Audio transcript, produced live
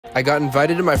I got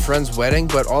invited to my friend's wedding,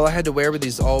 but all I had to wear were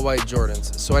these all-white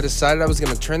Jordans, so I decided I was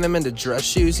going to turn them into dress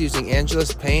shoes using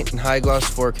Angela's paint and high-gloss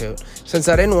forecoat. Since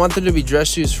I didn't want them to be dress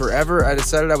shoes forever, I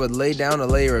decided I would lay down a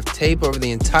layer of tape over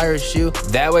the entire shoe.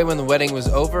 That way when the wedding was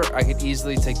over, I could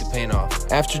easily take the paint off.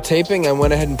 After taping, I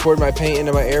went ahead and poured my paint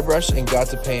into my airbrush and got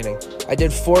to painting. I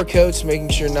did 4 coats, making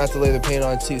sure not to lay the paint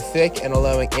on too thick and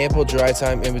allowing ample dry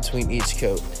time in between each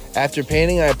coat. After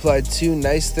painting, I applied 2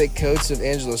 nice thick coats of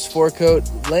Angela's forecoat,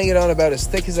 laying it on about as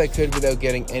thick as I could without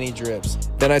getting any drips.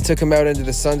 Then I took them out into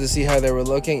the sun to see how they were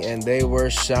looking, and they were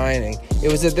shining. It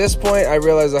was at this point I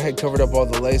realized I had covered up all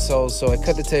the lace holes, so I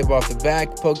cut the tape off the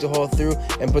back, poked a hole through,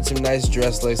 and put some nice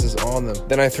dress laces on them.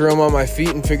 Then I threw them on my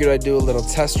feet and figured I'd do a little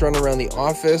test run around the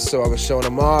office, so I was showing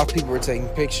them off, people were taking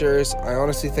pictures. I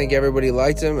honestly think everybody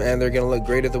liked them, and they're gonna look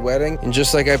great at the wedding. And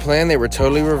just like I planned, they were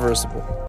totally reversible.